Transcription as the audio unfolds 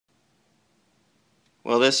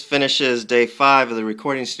Well, this finishes day 5 of the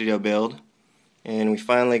recording studio build, and we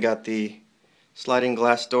finally got the sliding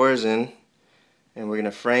glass doors in, and we're going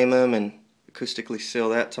to frame them and acoustically seal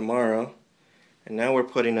that tomorrow. And now we're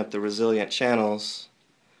putting up the resilient channels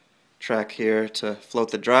track here to float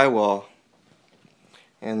the drywall,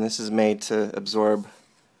 and this is made to absorb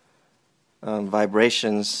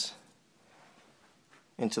vibrations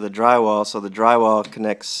into the drywall, so the drywall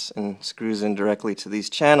connects and screws in directly to these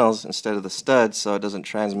channels instead of the studs, so it doesn't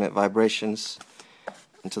transmit vibrations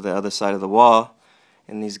into the other side of the wall.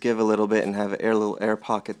 And these give a little bit and have a little air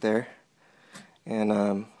pocket there,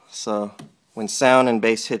 and so when sound and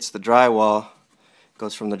bass hits the drywall, it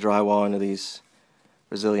goes from the drywall into these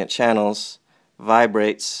resilient channels,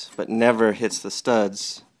 vibrates but never hits the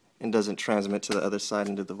studs and doesn't transmit to the other side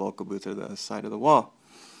into the vocal booth or the other side of the wall.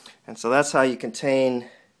 And so that's how you contain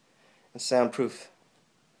and soundproof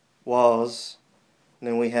walls. And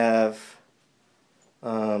then we have,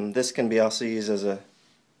 this can be also used as a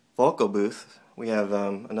vocal booth. We have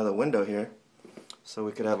another window here, so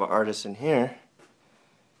we could have an artist in here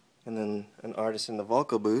and then an artist in the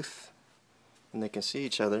vocal booth, and they can see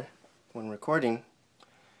each other when recording.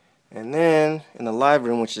 And then in the live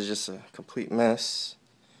room, which is just a complete mess,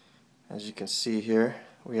 as you can see here,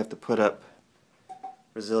 we have to put up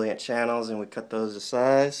resilient channels, and we cut those to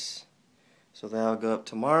size, so that'll go up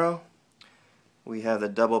tomorrow. We have the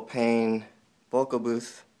double pane vocal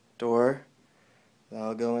booth door,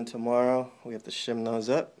 that'll go in tomorrow. We have to shim those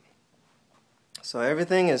up. So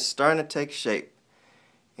everything is starting to take shape,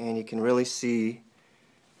 and you can really see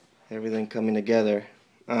everything coming together.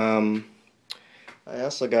 I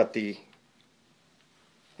also got the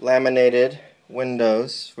laminated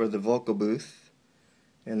windows for the vocal booth,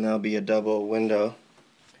 and there'll be a double window,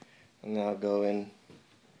 and I'll go in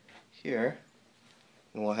here,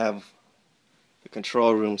 and we'll have the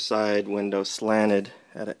control room side window slanted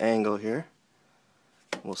at an angle here.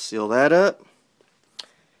 We'll seal that up,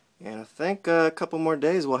 and I think a couple more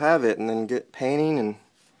days we'll have it, and then get painting and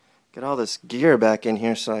get all this gear back in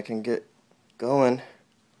here so I can get going.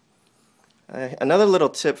 Another little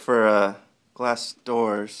tip for glass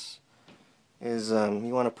doors is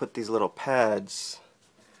you want to put these little pads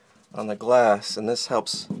on the glass, and this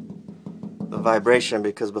helps the vibration,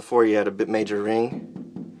 because before you had a bit major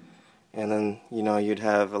ring, and then you'd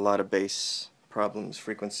have a lot of bass problems,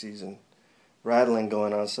 frequencies, and rattling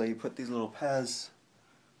going on. So you put these little pads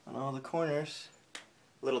on all the corners,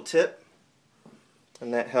 little tip,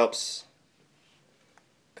 and that helps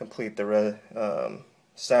complete the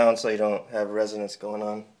sound, so you don't have resonance going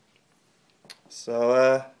on.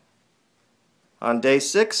 So on day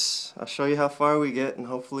 6, I'll show you how far we get, and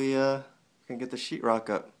hopefully we can get the sheetrock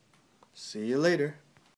up. See you later.